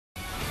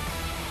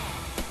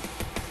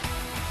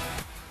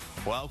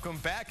Welcome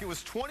back. It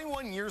was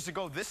 21 years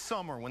ago this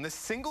summer when the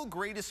single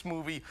greatest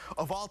movie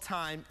of all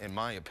time, in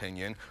my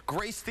opinion,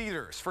 graced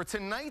theaters. For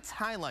tonight's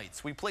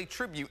highlights, we play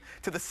tribute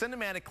to the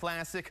cinematic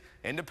classic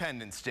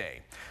Independence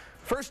Day.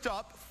 First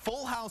up,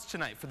 full house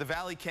tonight for the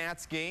Valley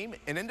Cats game.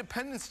 In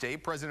Independence Day,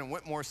 President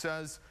Whitmore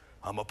says,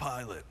 "I'm a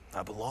pilot.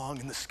 I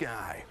belong in the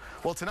sky."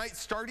 Well, tonight,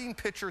 starting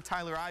pitcher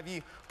Tyler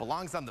Ivey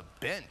belongs on the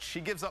bench.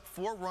 He gives up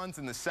 4 runs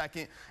in the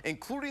second,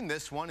 including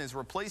this one. His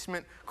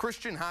replacement,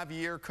 Christian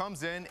Javier,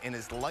 comes in and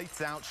is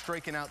lights out,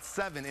 striking out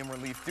 7 in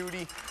relief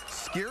duty.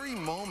 Scary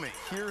moment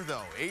here,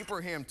 though.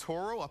 Abraham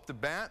Toro up to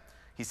bat.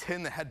 He's hit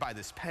in the head by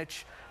this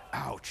pitch.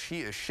 Ouch,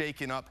 he is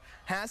shaken up,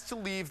 has to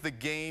leave the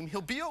game.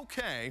 He'll be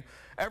okay.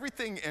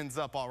 Everything ends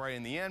up all right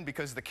in the end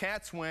because the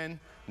Cats win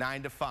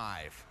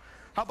 9-5.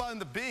 How about in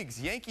the bigs?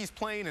 Yankees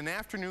playing an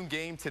afternoon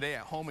game today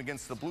at home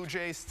against the Blue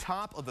Jays.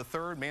 Top of the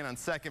third, man on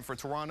second for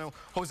Toronto.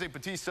 Jose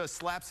Bautista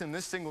slaps him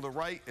this single to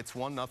right. It's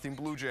 1-0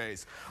 Blue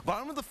Jays.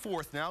 Bottom of the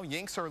fourth now.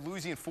 Yanks are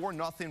losing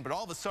 4-0, but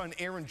all of a sudden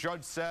Aaron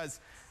Judge says,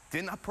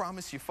 "Didn't I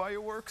promise you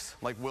fireworks?"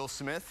 Like Will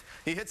Smith.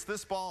 He hits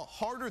this ball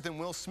harder than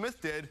Will Smith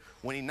did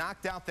when he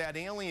knocked out that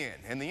alien.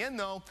 In the end,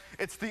 though,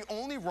 it's the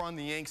only run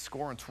the Yanks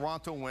score, and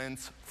Toronto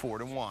wins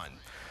 4-1.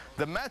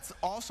 The Mets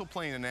also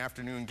playing an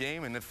afternoon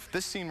game, and if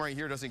this scene right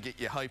here doesn't get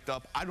you hyped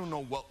up, I don't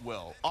know what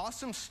will.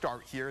 Awesome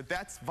start here.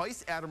 That's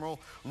Vice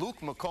Admiral Luke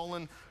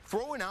McCullen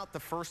throwing out the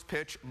first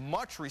pitch.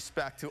 Much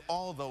respect to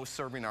all those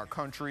serving our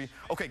country.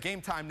 Okay,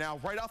 game time now.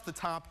 Right off the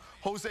top,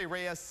 Jose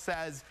Reyes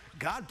says,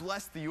 "God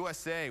bless the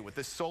USA" with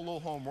this solo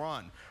home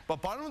run.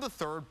 But bottom of the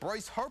third,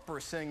 Bryce Harper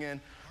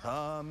singing,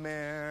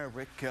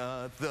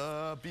 "America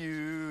the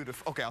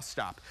Beautiful." Okay, I'll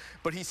stop.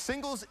 But he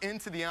singles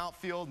into the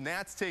outfield.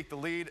 Nats take the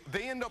lead.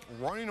 They end up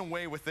running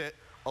away with it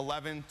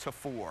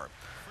 11-4.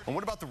 And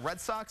what about the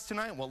Red Sox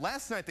tonight? Well,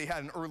 last night they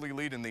had an early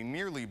lead and they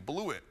nearly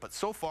blew it. But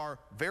so far,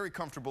 very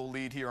comfortable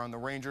lead here on the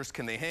Rangers.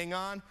 Can they hang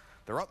on?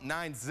 They're up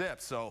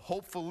 9-0, so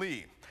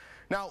hopefully.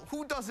 Now,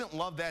 who doesn't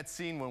love that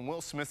scene when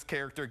Will Smith's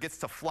character gets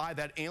to fly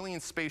that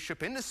alien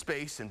spaceship into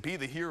space and be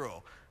the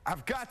hero?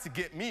 "I've got to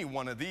get me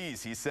one of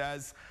these," he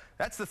says.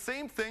 That's the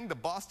same thing the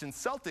Boston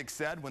Celtics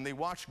said when they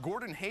watched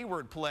Gordon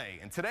Hayward play.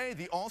 And today,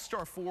 the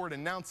All-Star forward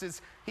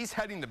announces he's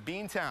heading to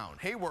Beantown.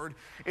 Hayward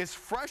is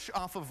fresh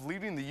off of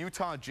leading the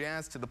Utah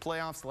Jazz to the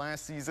playoffs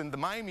last season. The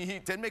Miami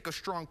Heat did make a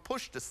strong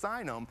push to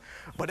sign him,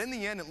 but in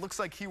the end, it looks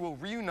like he will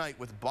reunite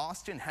with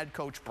Boston head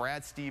coach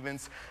Brad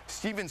Stevens.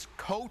 Stevens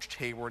coached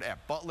Hayward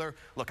at Butler.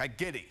 Look, I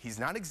get it. He's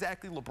not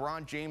exactly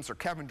LeBron James or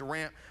Kevin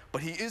Durant,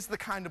 but he is the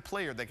kind of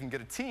player that can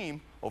get a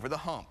team over the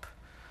hump.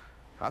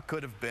 I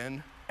could have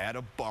been at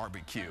a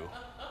barbecue.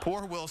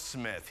 Poor Will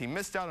Smith. He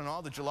missed out on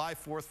all the July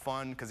 4th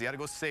fun because he had to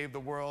go save the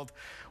world.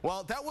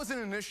 Well, that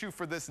wasn't an issue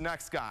for this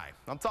next guy.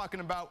 I'm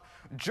talking about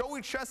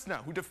Joey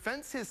Chestnut, who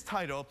defends his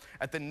title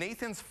at the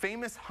Nathan's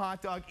Famous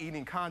Hot Dog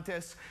Eating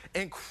Contest.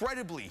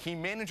 Incredibly, he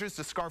manages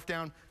to scarf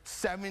down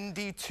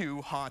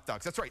 72 hot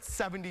dogs. That's right,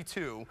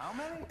 72. How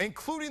many?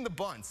 Including the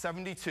bun,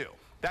 72.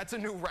 That's a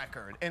new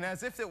record. And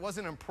as if it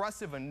wasn't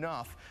impressive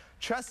enough,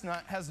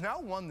 Chestnut has now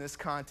won this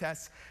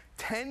contest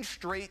 10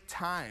 straight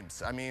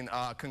times. I mean,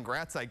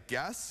 congrats, I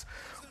guess.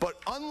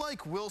 But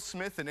unlike Will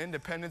Smith in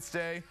Independence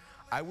Day,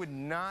 I would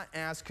not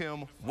ask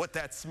him what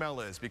that smell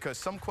is, because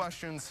some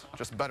questions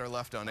just better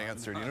left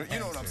unanswered. You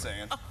know what I'm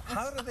saying?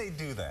 How do they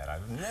do that?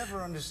 I've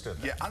never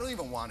understood that. Yeah, I don't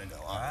even want to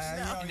know,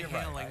 honestly.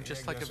 Inhaling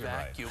just like a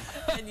vacuum.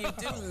 And you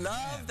do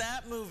love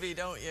that movie,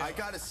 don't you? I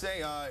gotta say,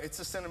 it's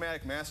a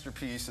cinematic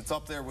masterpiece. It's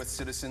up there with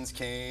Citizens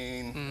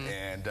Kane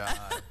and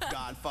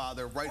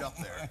Godfather, right up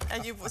there.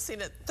 And you've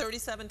seen it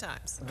 37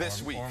 times.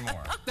 This week. Or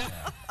more. Yeah.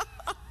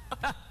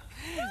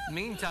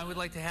 Meantime, we'd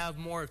like to have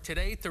more of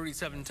today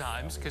 37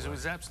 times because it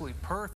was absolutely perfect.